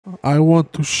I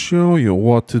want to show you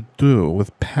what to do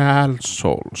with Pal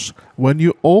Souls. When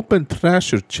you open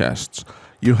treasure chests,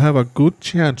 you have a good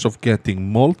chance of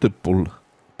getting multiple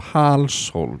Pal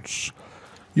Souls.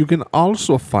 You can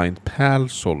also find Pal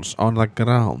Souls on the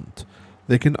ground.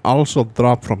 They can also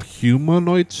drop from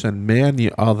humanoids and many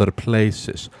other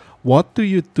places. What do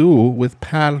you do with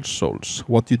Pal Souls?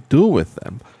 What you do with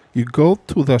them? You go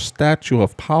to the Statue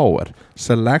of Power,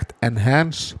 select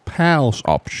Enhance Pals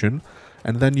option,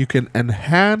 and then you can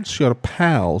enhance your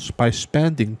pals by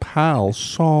spending Pal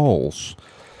Souls.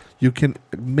 You can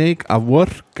make a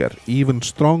worker even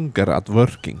stronger at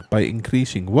working by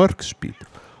increasing work speed.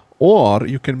 Or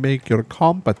you can make your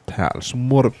combat pals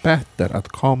more better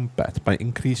at combat by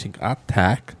increasing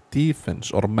attack, defense,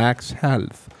 or max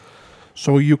health.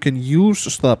 So you can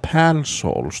use the Pal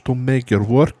Souls to make your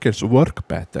workers work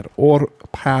better or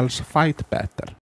pals fight better.